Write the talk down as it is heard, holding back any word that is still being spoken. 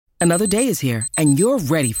Another day is here, and you're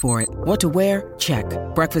ready for it. What to wear? Check.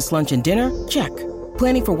 Breakfast, lunch, and dinner? Check.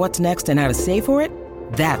 Planning for what's next and how to save for it?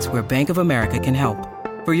 That's where Bank of America can help.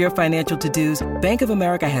 For your financial to-dos, Bank of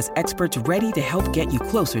America has experts ready to help get you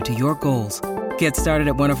closer to your goals. Get started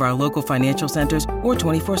at one of our local financial centers or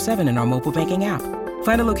 24/7 in our mobile banking app.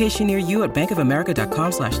 Find a location near you at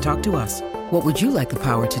bankofamerica.com/talktous. What would you like the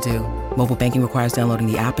power to do? Mobile banking requires downloading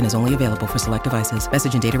the app and is only available for select devices.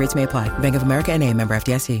 Message and data rates may apply. Bank of America N.A., member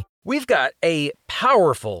FDIC. We've got a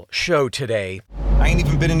powerful show today. I ain't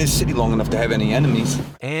even been in this city long enough to have any enemies.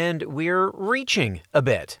 And we're reaching a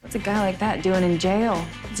bit. What's a guy like that doing in jail?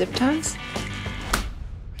 Zip ties?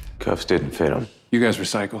 Cuffs didn't fit him. You guys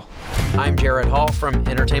recycle. I'm Jared Hall from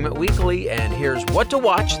Entertainment Weekly, and here's what to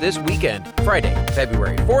watch this weekend, Friday,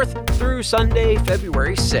 February 4th through Sunday,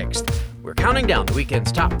 February 6th. We're counting down the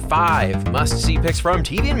weekend's top 5 must-see picks from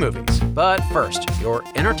TV and movies. But first, your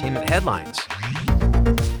entertainment headlines.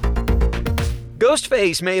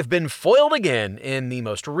 Ghostface may have been foiled again in the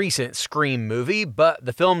most recent Scream movie, but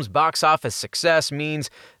the film's box office success means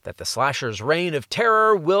that the slasher's reign of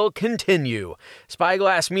terror will continue.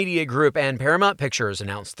 Spyglass Media Group and Paramount Pictures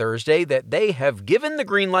announced Thursday that they have given the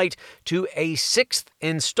green light to a 6th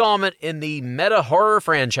installment in the meta-horror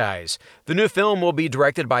franchise. The new film will be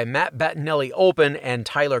directed by Matt Bettinelli-Olpin and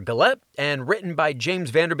Tyler Gillett, and written by James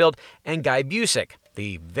Vanderbilt and Guy Busick,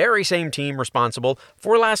 the very same team responsible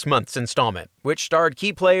for last month's installment, which starred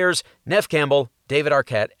key players Neve Campbell, David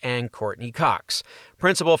Arquette, and Courtney Cox.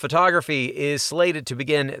 Principal photography is slated to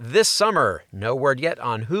begin this summer. No word yet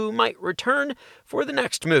on who might return for the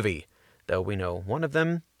next movie, though we know one of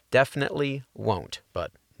them definitely won't,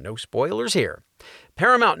 but no spoilers here.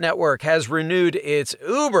 Paramount Network has renewed its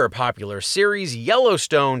uber-popular series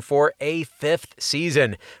Yellowstone for a 5th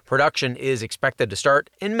season. Production is expected to start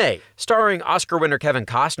in May. Starring Oscar winner Kevin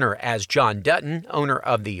Costner as John Dutton, owner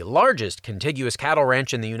of the largest contiguous cattle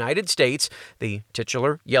ranch in the United States, the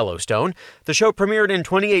titular Yellowstone. The show premiered in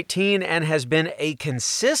 2018 and has been a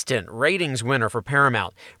consistent ratings winner for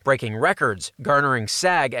Paramount, breaking records, garnering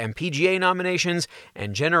SAG and PGA nominations,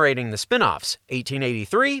 and generating the spin-offs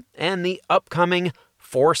 1883 and the upcoming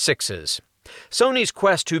Four Sixes. Sony's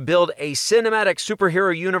quest to build a cinematic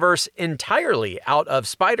superhero universe entirely out of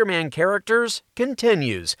Spider-Man characters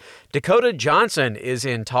continues. Dakota Johnson is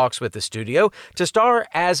in talks with the studio to star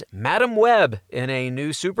as Madam Web in a new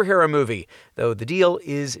superhero movie, though the deal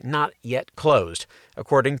is not yet closed.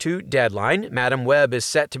 According to Deadline, Madam Web is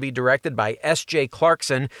set to be directed by S.J.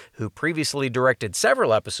 Clarkson, who previously directed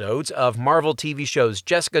several episodes of Marvel TV shows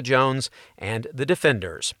Jessica Jones and The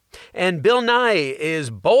Defenders. And Bill Nye is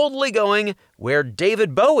boldly going where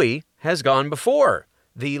David Bowie has gone before.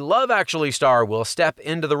 The Love Actually star will step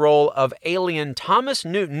into the role of alien Thomas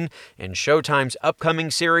Newton in Showtime's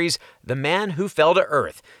upcoming series, The Man Who Fell to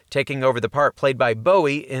Earth, taking over the part played by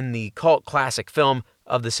Bowie in the cult classic film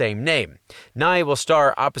of the same name. Nye will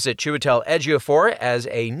star opposite Chiwetel Ejiofor as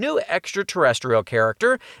a new extraterrestrial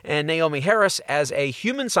character, and Naomi Harris as a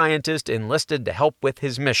human scientist enlisted to help with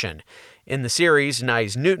his mission. In the series,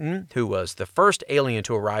 Nye's Newton, who was the first alien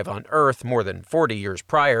to arrive on Earth more than 40 years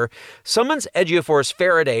prior, summons Ejiofor's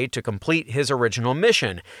Faraday to complete his original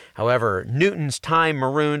mission. However, Newton's time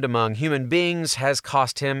marooned among human beings has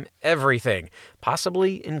cost him everything,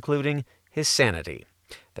 possibly including his sanity.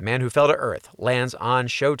 The Man Who Fell to Earth lands on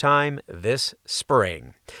Showtime this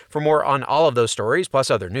spring. For more on all of those stories, plus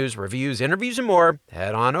other news, reviews, interviews, and more,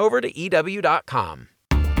 head on over to EW.com.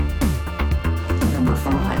 Number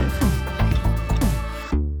 5.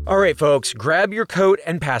 All right, folks, grab your coat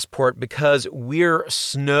and passport because we're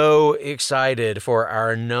snow excited for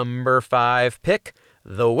our number 5 pick,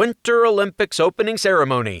 the Winter Olympics opening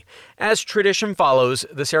ceremony. As tradition follows,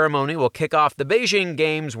 the ceremony will kick off the Beijing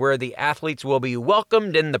Games, where the athletes will be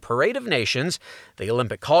welcomed in the Parade of Nations. The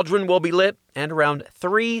Olympic cauldron will be lit, and around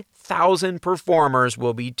 3,000 performers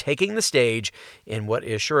will be taking the stage in what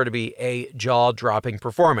is sure to be a jaw-dropping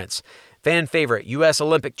performance. Fan favorite U.S.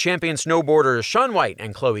 Olympic champion snowboarders Shaun White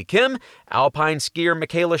and Chloe Kim, alpine skier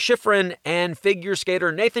Michaela Schifrin, and figure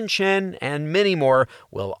skater Nathan Chen, and many more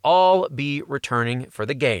will all be returning for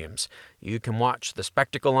the Games. You can watch the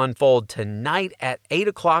spectacle unfold tonight at 8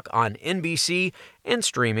 o'clock on NBC and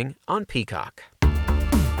streaming on Peacock.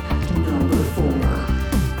 Number 4.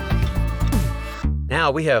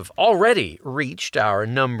 Now, we have already reached our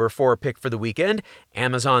number 4 pick for the weekend,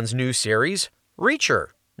 Amazon's new series, Reacher.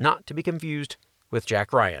 Not to be confused with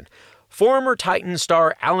Jack Ryan. Former Titan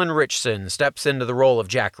star Alan Ritchson steps into the role of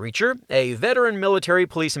Jack Reacher, a veteran military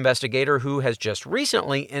police investigator who has just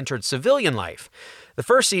recently entered civilian life. The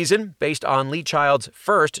first season, based on Lee Child's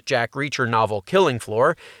first Jack Reacher novel Killing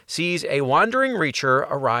Floor, sees a wandering Reacher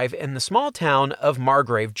arrive in the small town of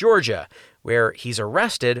Margrave, Georgia, where he's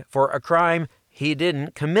arrested for a crime he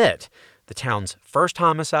didn't commit, the town's first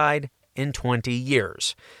homicide in 20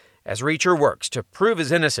 years. As Reacher works to prove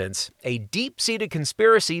his innocence, a deep-seated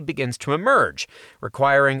conspiracy begins to emerge,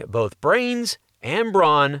 requiring both brains and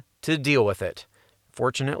brawn to deal with it.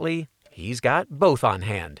 Fortunately, he's got both on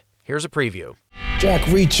hand. Here's a preview. Jack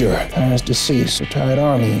Reacher, parents deceased, retired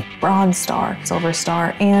Army. Bronze Star, Silver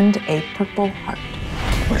Star, and a Purple Heart.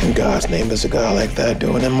 What in God's name is a guy like that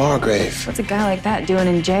doing in Margrave? What's a guy like that doing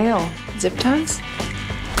in jail? Zip ties?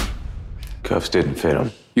 Cuffs didn't fit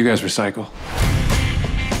him. You guys recycle?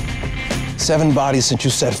 7 bodies since you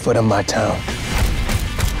set foot in my town.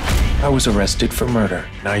 I was arrested for murder.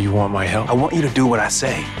 Now you want my help? I want you to do what I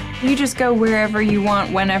say. You just go wherever you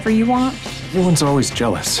want, whenever you want? Everyone's always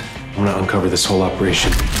jealous. I'm gonna uncover this whole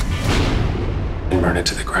operation and burn it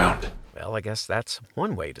to the ground. Well, I guess that's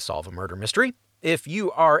one way to solve a murder mystery. If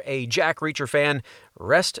you are a Jack Reacher fan,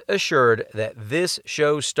 rest assured that this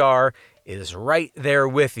show's star is right there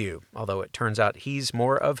with you, although it turns out he's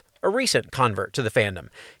more of a recent convert to the fandom.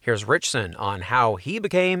 Here's Richson on how he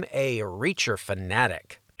became a Reacher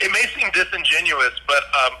fanatic. It may seem disingenuous, but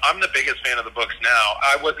I'm the biggest fan of the books now.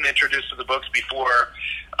 I wasn't introduced to the books before,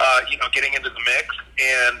 getting into the mix.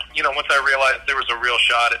 And, once I realized there was a real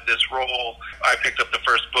shot at this role, I picked up the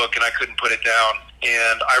first book and I couldn't put it down.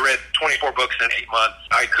 And I read 24 books in 8 months.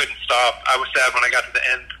 I couldn't stop. I was sad when I got to the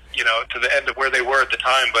end, to the end of where they were at the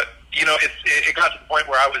time. But, it got to the point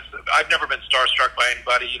where I've never been starstruck by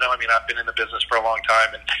anybody. I've been in the business for a long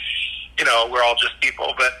time and, we're all just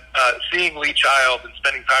people. But seeing Lee Child and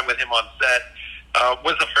spending time with him on set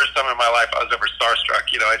was the first time in my life I was ever starstruck.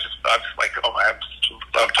 I was like, oh my,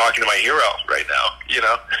 I'm talking to my hero right now,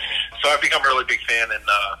 So I've become a really big fan, and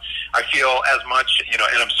I feel as much,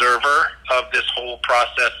 an observer of this whole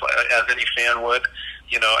process as any fan would,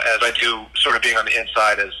 as I do sort of being on the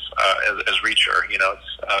inside as Reacher.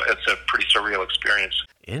 It's a pretty surreal experience.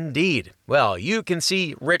 Indeed. Well, you can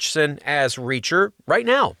see Richson as Reacher right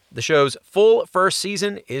now. The show's full first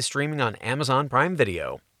season is streaming on Amazon Prime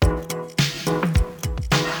Video.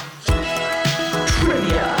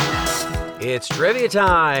 It's trivia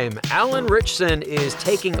time. Alan Ritchson is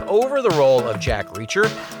taking over the role of Jack Reacher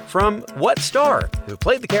from what star who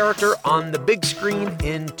played the character on the big screen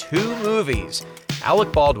in 2 movies?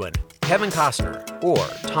 Alec Baldwin, Kevin Costner, or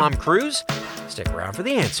Tom Cruise? Stick around for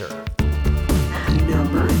the answer.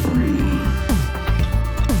 Number 3.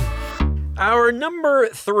 Our number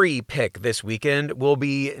 3 pick this weekend will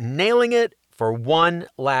be Nailing It for One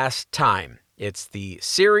Last Time. It's the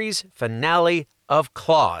series finale of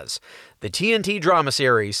Claws. The TNT drama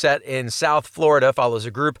series set in South Florida follows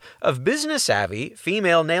a group of business-savvy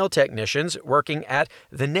female nail technicians working at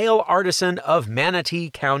the Nail Artisan of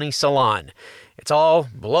Manatee County Salon. It's all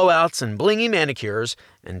blowouts and blingy manicures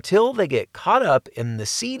until they get caught up in the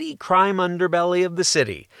seedy crime underbelly of the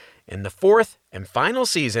city. In the 4th and final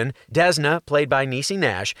season, Desna, played by Niecy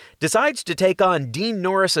Nash, decides to take on Dean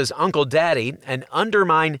Norris's Uncle Daddy and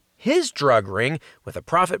undermine his drug ring with a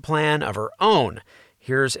profit plan of her own.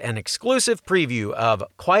 Here's an exclusive preview of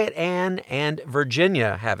Quiet Anne and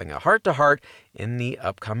Virginia having a heart-to-heart in the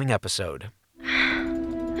upcoming episode.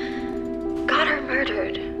 Got her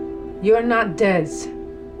murdered. You're not Des.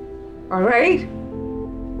 All right?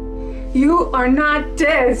 You are not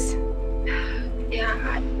Des.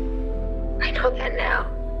 Yeah, I know that now.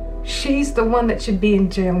 She's the one that should be in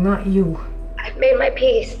jail, not you. I've made my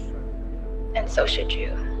peace. And so should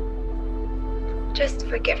you. Just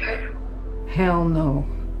forgive her. Hell no.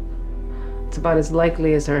 It's about as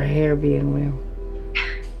likely as her hair being real.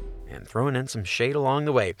 And throwing in some shade along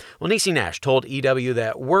the way. Well, Niecy Nash told EW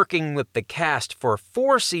that working with the cast for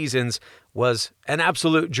 4 seasons was an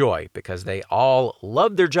absolute joy because they all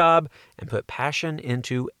loved their job and put passion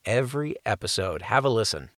into every episode. Have a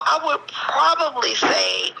listen. I would probably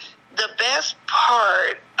say the best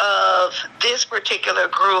part of this particular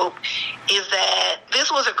group is that this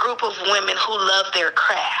was a group of women who loved their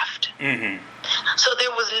craft. Mm-hmm. So there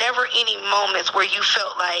was never any moments where you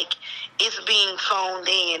felt like it's being phoned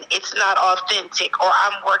in, it's not authentic, or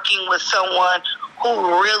I'm working with someone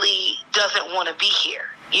who really doesn't want to be here.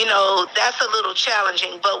 That's a little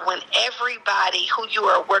challenging, but when everybody who you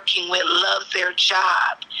are working with loves their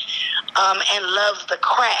job and loves the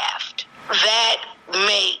craft, that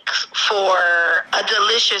makes for a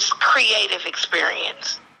delicious, creative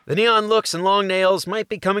experience. The neon looks and long nails might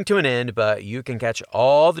be coming to an end, but you can catch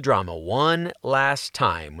all the drama one last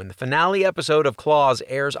time when the finale episode of Claws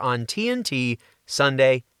airs on TNT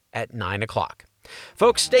Sunday at 9 o'clock.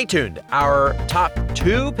 Folks, stay tuned. Our top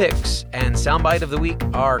 2 picks and soundbite of the week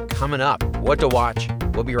are coming up. What to watch.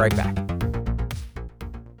 We'll be right back.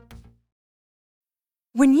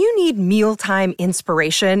 When you need mealtime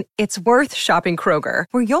inspiration, it's worth shopping Kroger,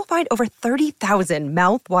 where you'll find over 30,000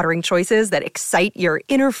 mouth-watering choices that excite your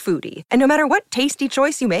inner foodie. And no matter what tasty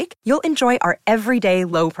choice you make, you'll enjoy our everyday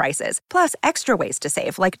low prices, plus extra ways to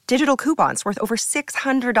save, like digital coupons worth over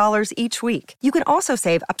 $600 each week. You can also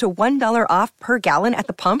save up to $1 off per gallon at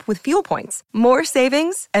the pump with fuel points. More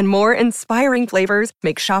savings and more inspiring flavors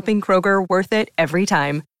make shopping Kroger worth it every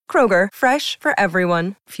time. Kroger, fresh for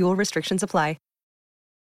everyone. Fuel restrictions apply.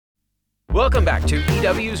 Welcome back to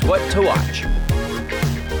EW's What to Watch.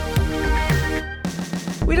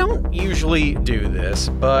 We don't usually do this,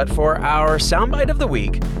 but for our soundbite of the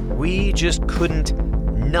week, we just couldn't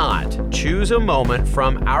not choose a moment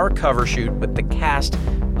from our cover shoot with the cast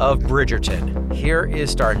of Bridgerton. Here is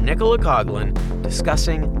star Nicola Coughlan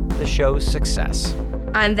discussing the show's success.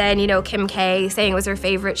 And then, Kim K saying it was her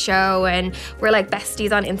favorite show, and we're like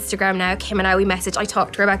besties on Instagram now. Kim and I, we messaged. I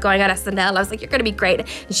talked to her about going on SNL. I was like, you're gonna be great.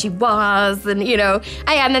 And she was, and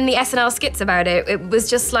and then the SNL skits about it. It was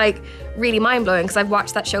just like really mind-blowing, because I've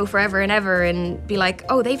watched that show forever and ever and be like,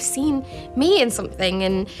 oh, they've seen me in something.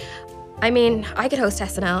 And I mean, I could host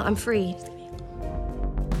SNL, I'm free.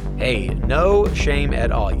 Hey, no shame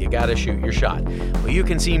at all. You gotta shoot your shot. Well, you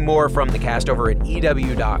can see more from the cast over at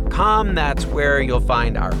EW.com. That's where you'll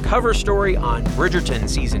find our cover story on Bridgerton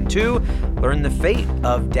Season 2, learn the fate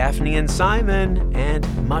of Daphne and Simon, and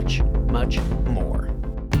much, much more.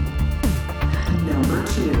 Number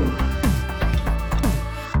 2.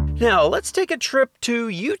 Now, let's take a trip to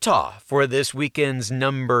Utah for this weekend's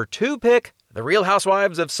number 2 pick, The Real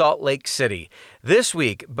Housewives of Salt Lake City. This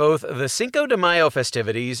week, both the Cinco de Mayo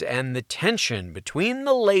festivities and the tension between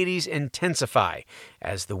the ladies intensify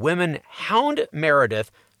as the women hound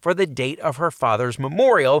Meredith for the date of her father's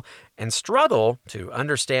memorial and struggle to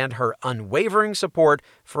understand her unwavering support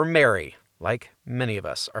for Mary, like many of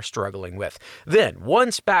us are struggling with. Then,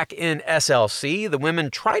 once back in SLC, the women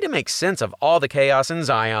try to make sense of all the chaos in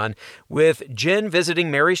Zion, with Jen visiting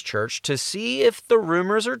Mary's church to see if the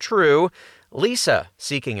rumors are true, Lisa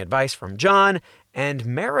seeking advice from John, and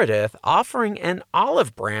Meredith offering an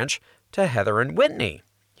olive branch to Heather and Whitney.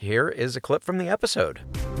 Here is a clip from the episode.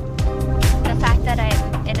 The fact that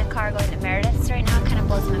I'm in a car going to Meredith's right now kind of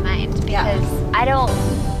blows my mind, because I don't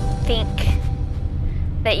think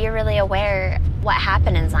that you're really aware what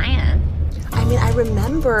happened in Zion. I mean, I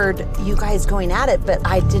remembered you guys going at it, but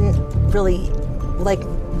I didn't really,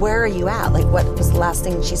 where are you at? What was the last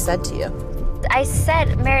thing she said to you? I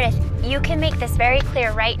said, Meredith, you can make this very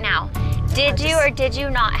clear right now. Did you or did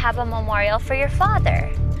you not have a memorial for your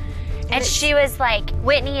father? And she was like,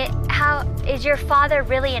 Whitney, how is your father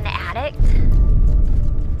really an addict?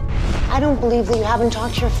 I don't believe that you haven't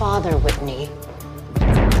talked to your father, Whitney.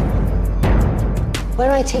 Why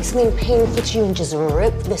don't I take something painful to you and just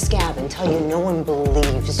rip the scab and tell you no one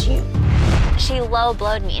believes you? She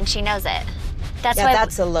low-blowed me, and she knows it.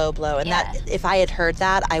 That's a low blow, and that if I had heard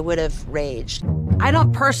that, I would have raged. I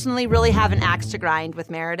don't personally really have an axe to grind with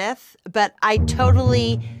Meredith, but I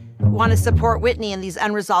totally want to support Whitney in these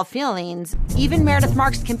unresolved feelings. Even Meredith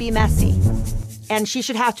Marks can be messy, and she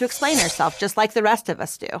should have to explain herself, just like the rest of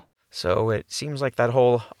us do. So it seems like that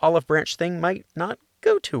whole olive branch thing might not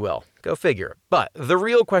go too well. Go figure. But the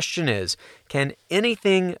real question is, can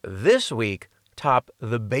anything this week top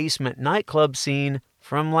the basement nightclub scene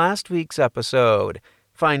from last week's episode?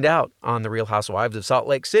 Find out on The Real Housewives of Salt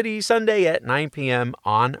Lake City, Sunday at 9 p.m.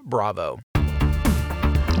 on Bravo.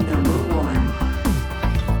 Number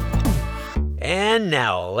 1. And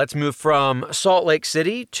now let's move from Salt Lake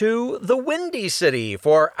City to the Windy City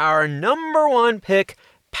for our number 1 pick,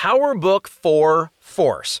 Power Book 4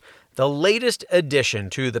 Force. The latest addition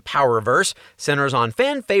to the Powerverse centers on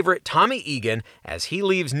fan favorite Tommy Egan as he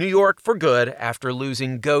leaves New York for good after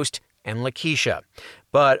losing Ghost and Lakeisha.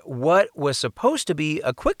 But what was supposed to be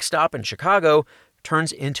a quick stop in Chicago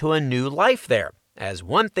turns into a new life there, as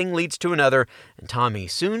one thing leads to another, and Tommy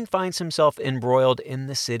soon finds himself embroiled in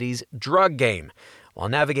the city's drug game. While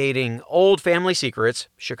navigating old family secrets,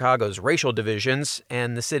 Chicago's racial divisions,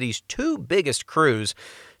 and the city's 2 biggest crews,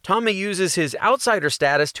 Tommy uses his outsider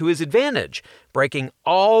status to his advantage, breaking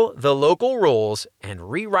all the local rules and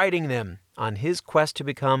rewriting them on his quest to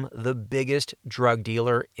become the biggest drug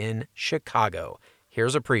dealer in Chicago.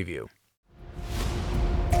 Here's a preview.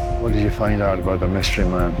 What did you find out about the mystery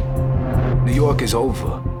man? New York is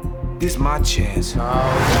over. This is my chance. How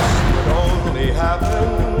that could only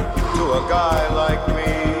happen to a guy like me.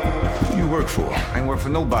 Who you work for? I ain't work for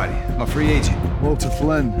nobody. I'm a free agent. Walter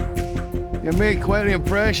Flynn. You made quite an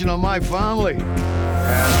impression on my family. And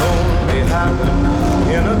only happen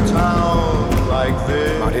in a town like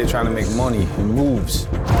this. I'm out here trying to make money and moves.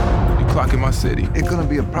 You clocking my city. It gonna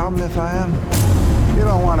be a problem if I am? You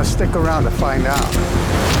don't want to stick around to find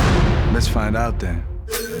out. Let's find out then.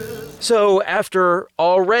 So after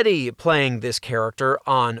already playing this character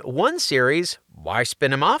on one series, why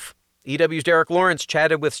spin him off? EW's Derek Lawrence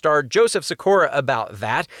chatted with star Joseph Sikora about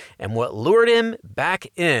that and what lured him back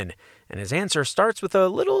in. And his answer starts with a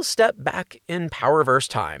little step back in Powerverse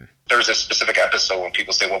time. There's a specific episode when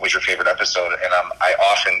people say, what was your favorite episode? And I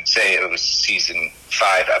often say it was season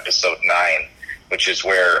 5, episode 9, which is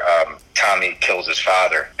where Tommy kills his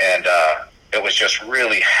father. And it was just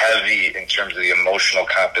really heavy in terms of the emotional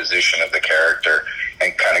composition of the character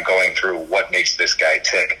and kind of going through what makes this guy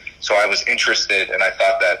tick. So I was interested, and I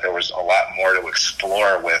thought that there was a lot more to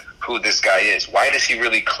explore with who this guy is. Why does he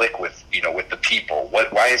really click with, with the people?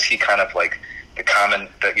 Why is he kind of like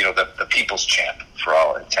the people's champ for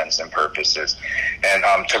all intents and purposes? And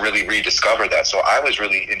to really rediscover that. So I was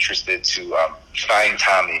really interested to find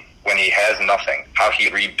Tommy when he has nothing, how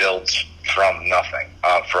he rebuilds from nothing,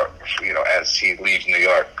 as he leaves New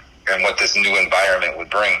York, and what this new environment would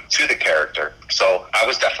bring to the character. So I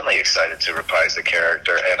was definitely excited to reprise the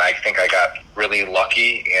character, and I think I got really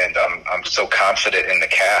lucky, and I'm so confident in the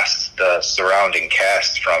cast, the surrounding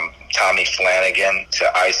cast, from Tommy Flanagan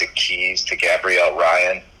to Isaac Keys to Gabrielle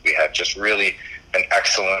Ryan. We have just really an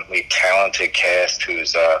excellently talented cast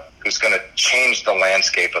who's going to change the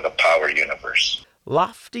landscape of the Power universe.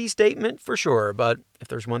 Lofty statement for sure, but if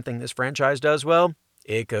there's one thing this franchise does well,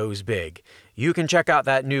 it goes big. You can check out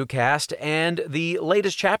that new cast and the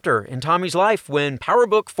latest chapter in Tommy's life when Power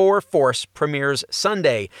Book 4 Force premieres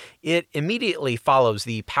Sunday. It immediately follows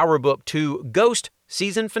the Power Book 2 Ghost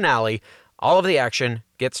season finale. All of the action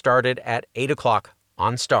gets started at 8 o'clock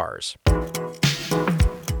on Starz.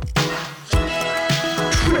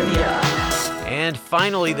 Trivia. And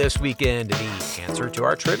finally this weekend, the answer to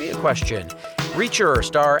our trivia question. Reacher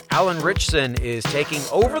star Alan Ritchson is taking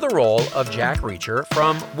over the role of Jack Reacher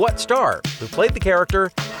from What Star, who played the character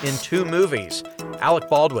in 2 movies, Alec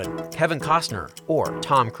Baldwin, Kevin Costner, or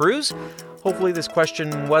Tom Cruise? Hopefully this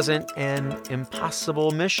question wasn't an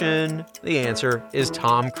impossible mission. The answer is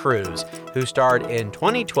Tom Cruise, who starred in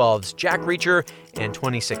 2012's Jack Reacher and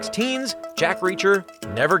 2016's Jack Reacher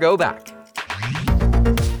Never Go Back.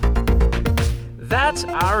 That's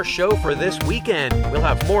our show for this weekend. We'll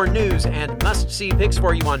have more news and must-see picks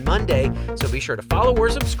for you on Monday, so be sure to follow or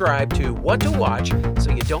subscribe to What to Watch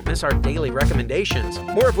so you don't miss our daily recommendations,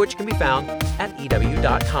 more of which can be found at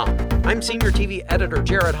EW.com. I'm Senior TV Editor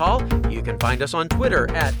Jared Hall. You can find us on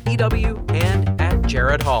Twitter at EW and at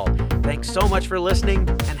Jared Hall. Thanks so much for listening,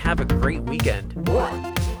 and have a great weekend. What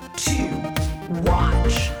to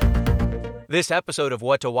Watch. This episode of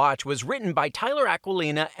What to Watch was written by Tyler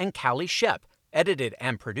Aquilina and Callie Shep. Edited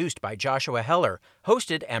and produced by Joshua Heller,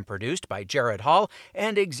 hosted and produced by Jared Hall,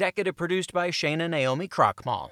 and executive produced by Shana Naomi Krochmal.